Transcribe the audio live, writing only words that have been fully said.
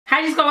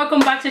Hi guys,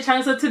 welcome back to the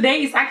channel. So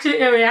today is actually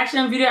a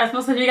reaction video, as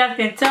most of you guys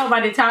can tell by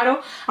the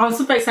title. I'm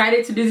super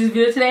excited to do this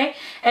video today,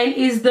 and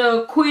it's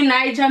the Queen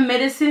Naija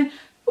Medicine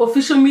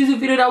official music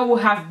video that we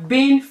have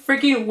been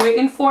freaking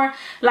waiting for.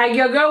 Like,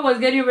 your girl was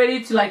getting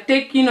ready to like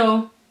take, you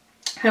know,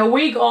 her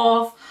wig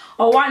off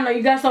or whatnot.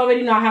 You guys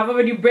already know I have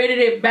already braided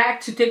it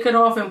back to take it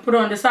off and put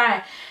it on the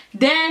side.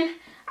 Then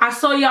I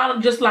saw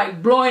y'all just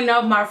like blowing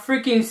up my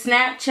freaking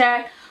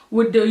Snapchat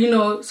with the, you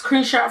know,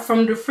 screenshot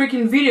from the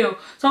freaking video.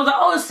 So I was like,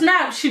 oh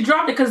snap, she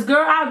dropped it. Because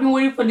girl, I've been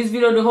waiting for this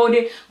video the whole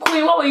day.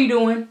 Queen, what were you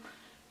doing?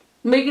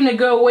 Making the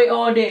girl wait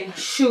all day.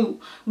 Shoot.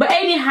 But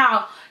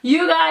anyhow,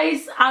 you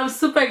guys, I'm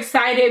super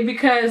excited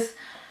because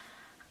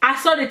I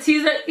saw the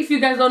teaser. If you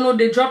guys don't know,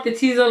 they dropped the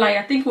teaser like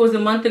I think it was a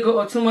month ago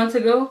or 2 months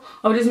ago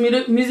of this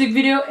music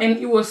video, and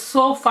it was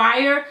so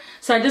fire.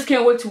 So I just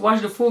can't wait to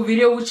watch the full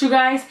video with you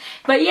guys.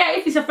 But yeah,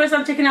 if it's your first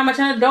time checking out my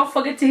channel, don't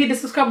forget to hit the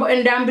subscribe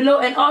button down below,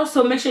 and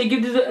also make sure you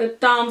give this a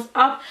thumbs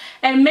up,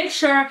 and make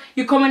sure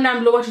you comment down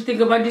below what you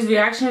think about this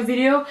reaction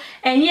video.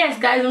 And yes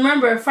guys,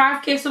 remember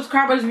 5K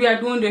subscribers, we are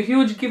doing the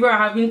huge giveaway I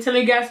have been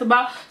telling you guys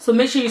about. So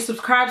make sure you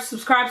subscribe,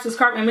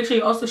 and make sure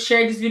you also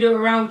share this video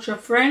around with your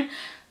friend,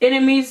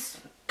 enemies,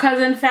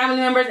 cousin, family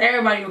members,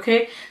 everybody.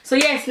 Okay, so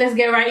yes, let's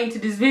get right into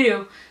this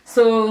video.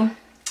 So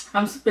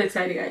I'm super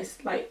excited guys,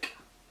 like,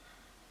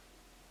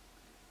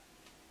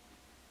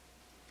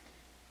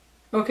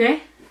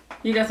 okay,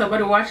 you guys are about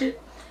to watch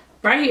it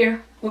right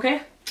here.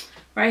 Okay,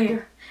 right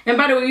here. And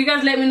by the way, you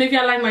guys let me know if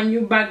y'all like my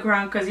new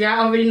background, because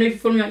y'all already know, if you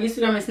follow me on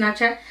Instagram and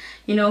Snapchat,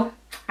 you know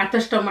I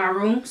touched up my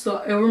room,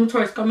 so a room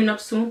tour is coming up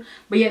soon.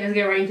 But yeah, let's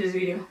get right into this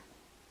video.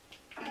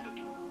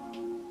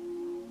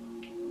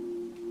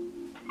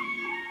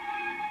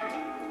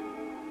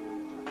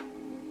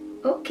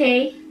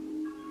 Okay.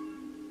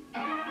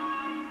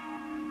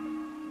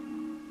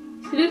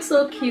 She looks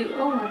so cute.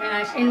 Oh my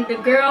gosh. And the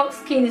girl's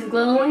skin is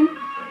glowing.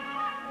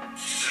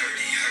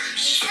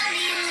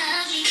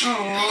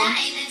 Aww.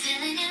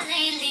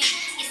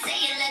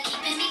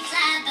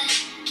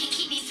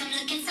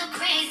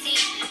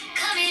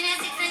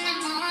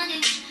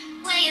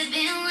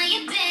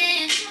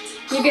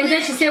 You can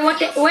tell she said, where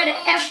the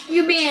F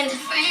you been?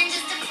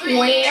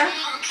 Where?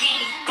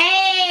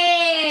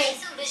 Hey!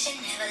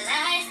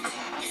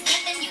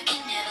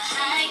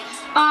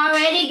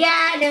 Already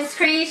got the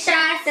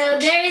screenshot, so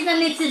there is no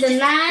need to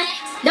deny.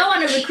 Don't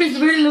want to be Chris,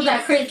 really look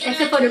like Chris,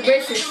 except for the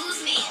braces.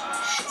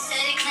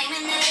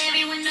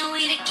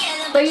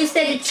 But you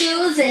said to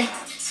choosing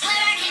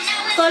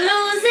for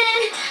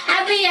losing.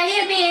 I be out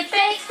here being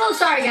faithful.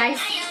 Sorry guys.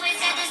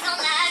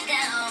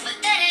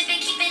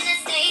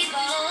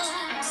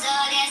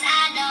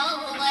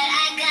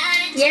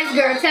 Yes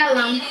girl, tell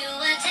them.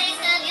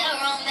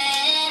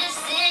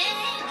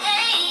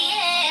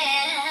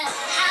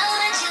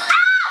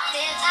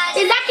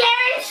 Is that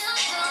Clarence?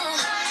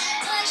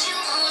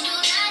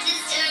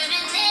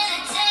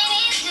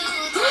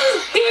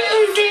 He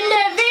is in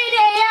the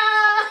video.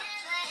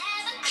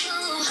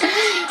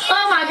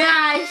 Oh my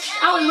gosh.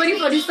 I was waiting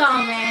for this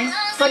song, man.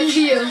 For this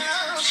video.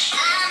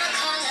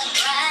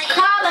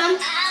 Call him.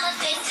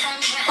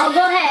 Oh,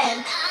 go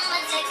ahead.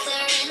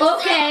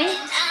 Okay.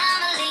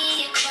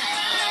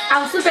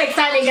 I'm super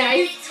excited,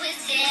 guys.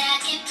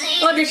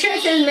 Oh, the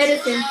shirt says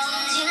medicine.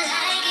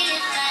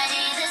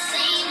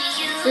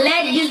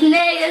 Let these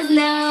niggas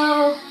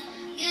know.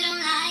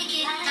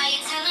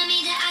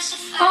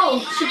 Oh,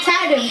 she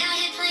tagged him.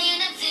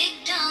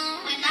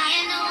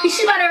 Is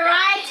she about to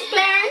ride to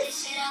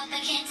Clarence?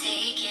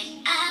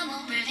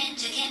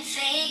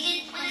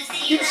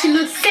 She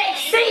looks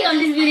sexy on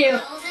this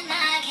video.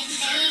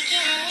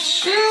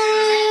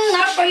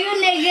 Not for you,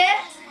 nigga.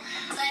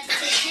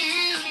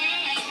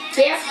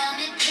 Yeah.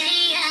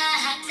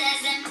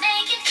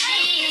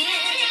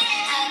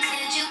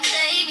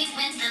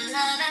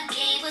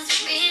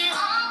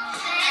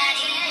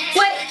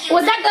 Wait,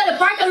 was that girl the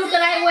Parker looking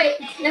like? Wait,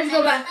 let's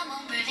go back.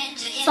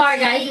 Sorry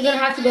guys, you're gonna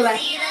have to go back.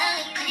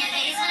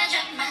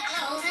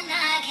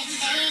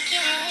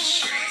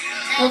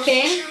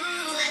 Okay.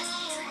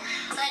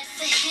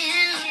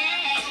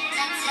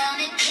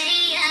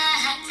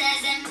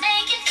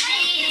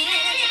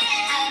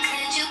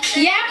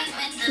 Yeah,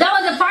 that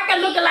was the Parker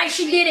looking like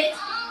she did it.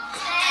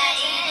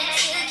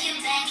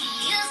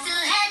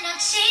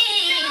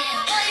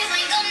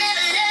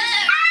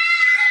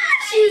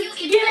 She's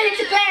giving it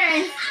to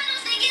Clarence.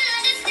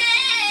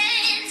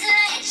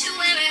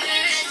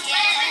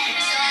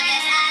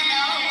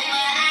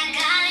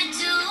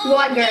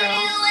 What girl?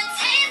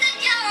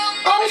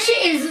 Oh, she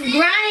is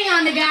grinding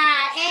on the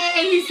guy,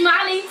 and he's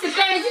smiling to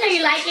Clarence. You know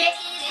you like it.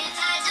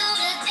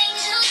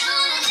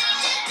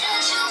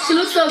 She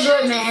looks so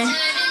good, man.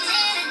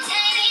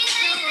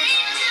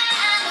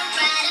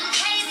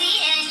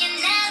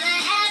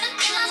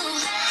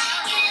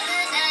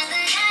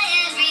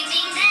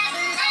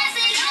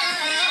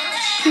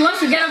 She wants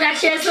to get on that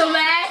chair so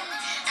bad.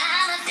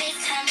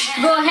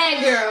 Go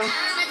ahead, girl.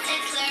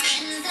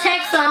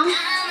 Text him.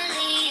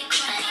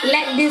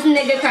 Let this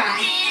nigga cry.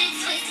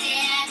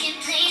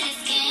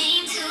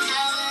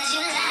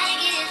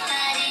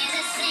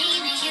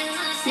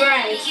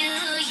 Right.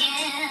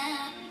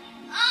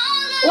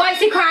 Why is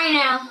he crying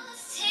now?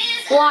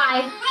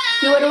 Why?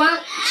 You were the one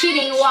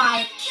cheating.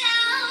 Why?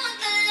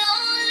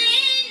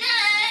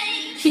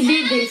 She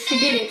did this. She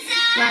did it.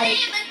 Right.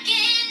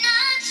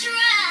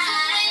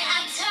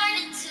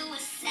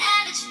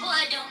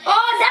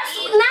 Oh, that's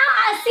now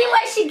I see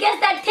where she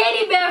gets that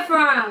teddy bear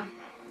from.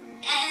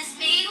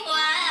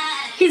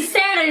 He's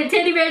staring at the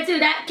teddy bear too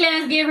that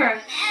Clarence gave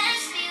her.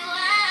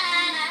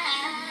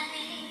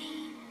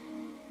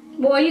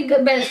 Boy, you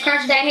better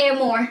scratch that hair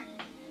more.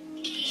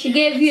 She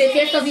gave you a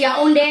taste of your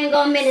own dang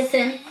gum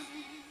medicine.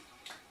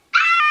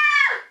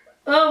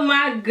 Oh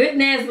my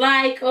goodness,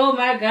 like, oh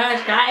my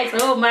gosh, guys,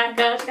 oh my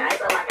gosh, guys,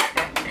 oh my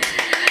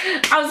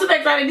gosh. I'm super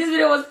excited. This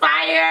video was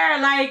fire.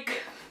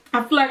 Like,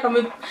 I feel like I'm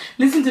gonna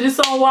listen to this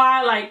song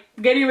while like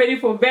getting ready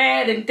for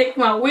bed and take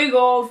my wig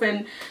off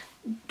and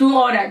do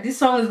all that. This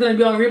song is gonna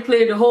be on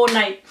replay the whole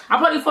night. I'll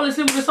probably fall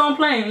asleep with the song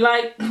playing.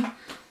 Like,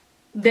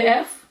 the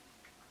F.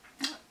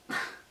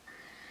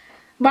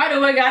 By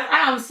the way, guys,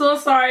 I am so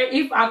sorry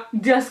if I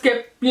just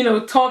kept, you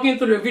know, talking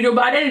through the video.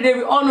 But at the end of the day,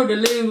 we all know the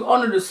lyrics, we all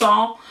know the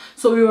song.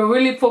 So we were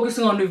really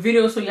focusing on the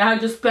video. So y'all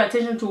just pay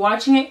attention to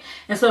watching it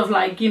instead of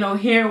like, you know,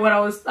 hearing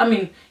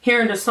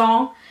hearing the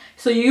song.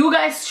 So you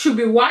guys should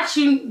be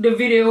watching the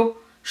video,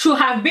 should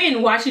have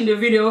been watching the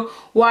video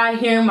while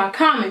hearing my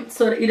comments,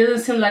 so that it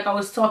doesn't seem like I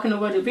was talking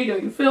about the video.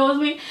 You feel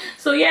me?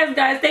 So yes,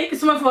 guys, thank you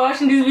so much for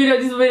watching this video.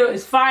 This video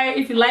is fire.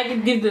 If you like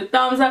it, give it a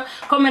thumbs up.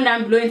 Comment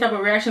down below any type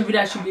of reaction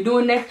video I should be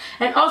doing next.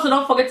 And also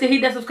don't forget to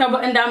hit that subscribe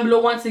button down below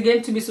once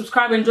again to be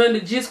subscribed and join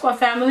the G Squad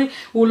family.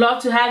 We would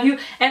love to have you.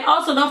 And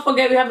also don't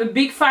forget, we have a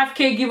big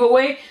 5K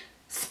giveaway.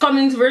 It's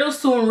coming real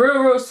soon,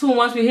 real soon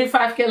once we hit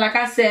 5K, like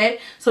I said.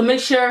 So make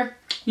sure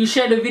you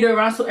share the video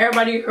around so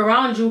everybody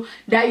around you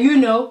that you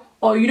know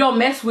or you don't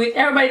mess with,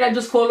 everybody that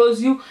just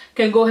follows you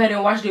can go ahead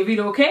and watch the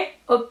video, okay?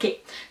 Okay.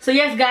 So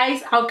yes,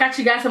 guys, I'll catch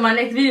you guys in my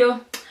next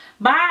video.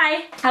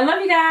 Bye. I love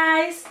you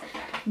guys.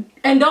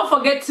 And don't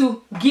forget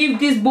to give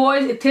these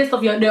boys a taste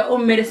of their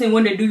own medicine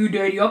when they do you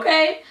dirty,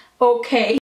 okay? Okay.